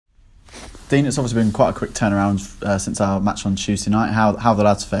Dean, it's obviously been quite a quick turnaround since our match on Tuesday night. How have the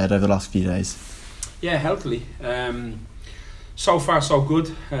lads fared over the last few days? Yeah, healthily. So far, so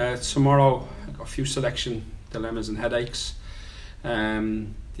good. Tomorrow, I've got a few selection dilemmas and headaches.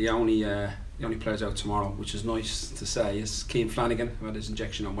 The only players out tomorrow, which is nice to say, is Keane Flanagan, who had his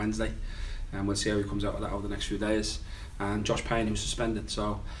injection on Wednesday, and we'll see how he comes out of that over the next few days. And Josh Payne, who's suspended.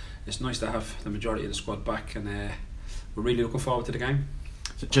 So it's nice to have the majority of the squad back, and we're really looking forward to the game.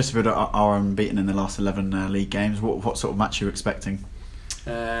 Chesterfield are unbeaten in the last 11 league games. What sort of match are you expecting?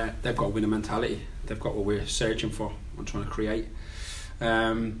 They've got a winner mentality. They've got what we're searching for and trying to create.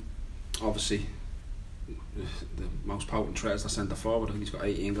 Obviously, the most potent threat is the centre forward. I think he's got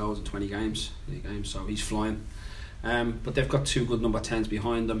 18 goals in 20 games, so he's flying. But they've got two good number 10s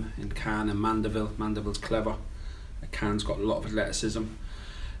behind them in Can and Mandeville. Mandeville's clever. Can's got a lot of athleticism.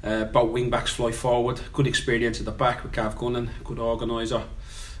 Both wing backs fly forward. Good experience at the back with Gav Gunnan, good organiser.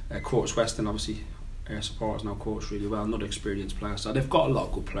 Curtis Weston, obviously, air supporters know Curtis really well. Another experienced player. So they've got a lot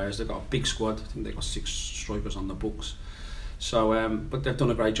of good players. They've got a big squad. I think they've got 6 strikers on the books. So, but they've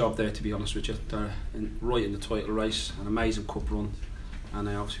done a great job there, to be honest with you. They're right in the title race, an amazing cup run, and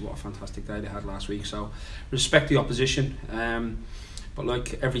obviously what a fantastic day they had last week. So, respect the opposition, but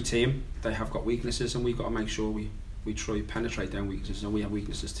like every team, they have got weaknesses, and we've got to make sure we try to penetrate their weaknesses, and we have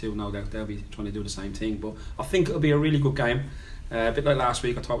weaknesses too. No doubt they'll be trying to do the same thing. But I think it'll be a really good game. A bit like last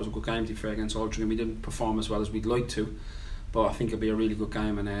week, I thought it was a good game, to be fair, against Altrincham. We didn't perform as well as we'd like to, but I think it'll be a really good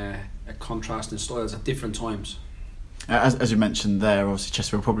game, and a contrast in styles at different times. As you mentioned there, obviously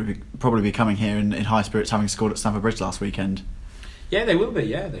Chesterfield will probably be coming here in high spirits, having scored at Stamford Bridge last weekend. Yeah, they will be.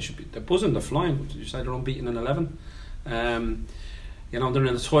 Yeah, they should be. They're buzzing. They're flying. You say they're unbeaten in 11. You know, they're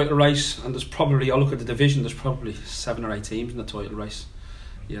in the title race, and there's probably, I look at the division, there's probably 7 or 8 teams in the title race.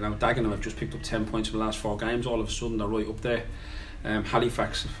 You know, Dagenham have just picked up 10 points from the last 4 games. All of a sudden, they're right up there.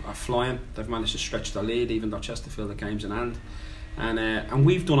 Halifax are flying. They've managed to stretch their lead, even though Chesterfield are games in hand. And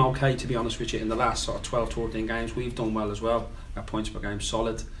we've done okay, to be honest with you, in the last sort of 12, 14 games. We've done well as well. Our points per game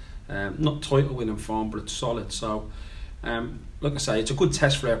solid. Not title winning form, but it's solid. So, like I say, it's a good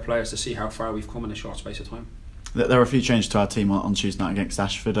test for our players to see how far we've come in a short space of time. There are a few changes to our team on Tuesday night against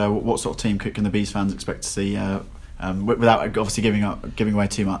Ashford. What sort of team can the Bees fans expect to see, without obviously giving away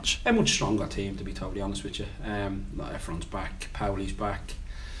too much? A much stronger team, to be totally honest with you. Like Efron's back, Powley's back.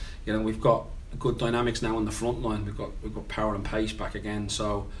 You know, we've got good dynamics now on the front line. We've got power and pace back again.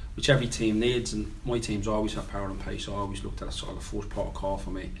 So which every team needs, and my teams always have power and pace. So I always looked at a sort of the first port of call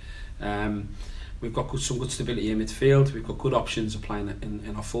for me. We've got some good stability in midfield. We've got good options of playing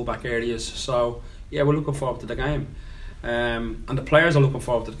in our full-back areas. So, yeah, we're looking forward to the game. And the players are looking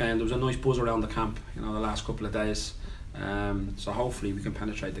forward to the game. There was a nice buzz around the camp, you know, the last couple of days. So hopefully we can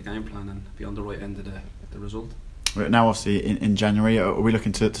penetrate the game plan and be on the right end of the result. Now, obviously, in January, are we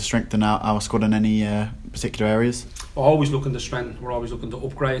looking to strengthen our squad in any particular areas? We're always looking to strengthen. We're always looking to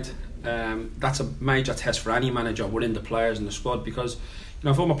upgrade. That's a major test for any manager within the players in the squad, because, you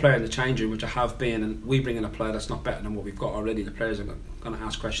know, if I'm a player in the change room, which I have been, and we bring in a player that's not better than what we've got already, the players are going to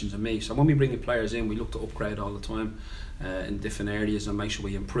ask questions of me. So when we bring the players in, we look to upgrade all the time in different areas and make sure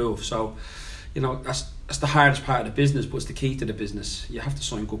we improve. So, you know, that's the hardest part of the business, but it's the key to the business. You have to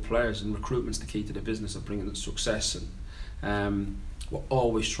sign good players, and recruitment's the key to the business of bringing in success. And we're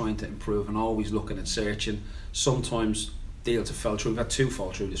always trying to improve and always looking and searching. Sometimes deals have fell through. We've had 2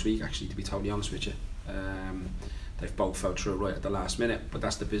 fall through this week, actually, to be totally honest with you. They've both fell through right at the last minute, but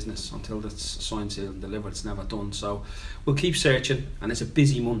that's the business. Until it's signed, sealed and delivered, it's never done. So we'll keep searching, and it's a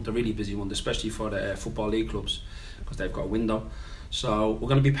busy month, a really busy month, especially for the Football League clubs, because they've got a window. So we're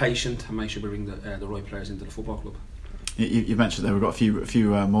going to be patient and make sure we bring the right players into the football club. You mentioned that we've got a few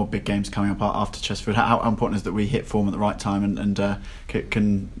more big games coming up after Chesterfield. How important is it that we hit form at the right time and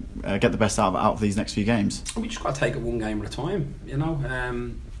can get the best out of these next few games? We just got to take it one game at a time, you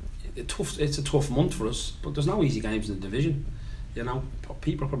know. It's a tough month for us, but there's no easy games in the division. You know,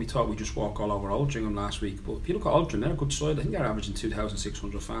 people probably thought we just walk all over Altrincham last week, but if you look at Altrincham, they're a good side. I think they're averaging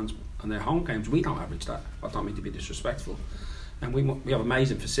 2,600 fans, and their home games, we don't average that. I don't mean to be disrespectful. And we have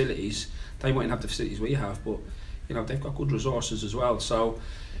amazing facilities. They mightn't have the facilities we have, but, you know, they've got good resources as well. So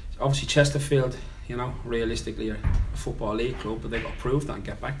obviously Chesterfield, you know, realistically are a Football League club, but they've got to prove that and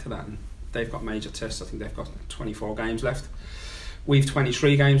get back to that. And they've got major tests. I think they've got 24 games left. We've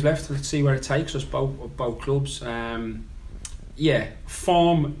 23 games left. Let's see where it takes us, both clubs. Yeah,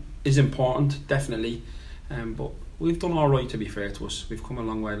 form is important, definitely. But we've done all right, to be fair to us. We've come a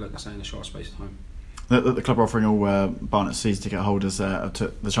long way, like I say, in a short space of time. The club are offering all Barnet season ticket holders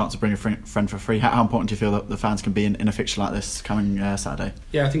to the chance to bring a friend for free. How important do you feel that the fans can be in a fixture like this coming Saturday?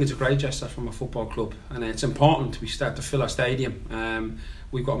 Yeah, I think it's a great gesture from a football club, and it's important we start to fill our stadium.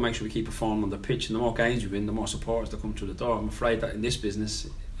 We've got to make sure we keep performing on the pitch, and the more games we win, the more supporters that come through the door. I'm afraid that in this business,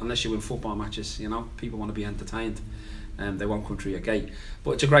 unless you win football matches, people want to be entertained, and they won't come through your gate.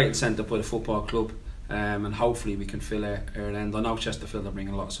 But it's a great incentive by the football club. And hopefully we can fill our end. I know Chesterfield are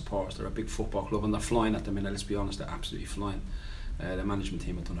bringing a lot of supporters. They're a big football club and they're flying at the minute. Let's be honest, they're absolutely flying. The management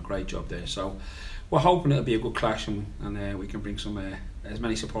team have done a great job there. So we're hoping it'll be a good clash, and we can bring as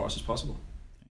many supporters as possible.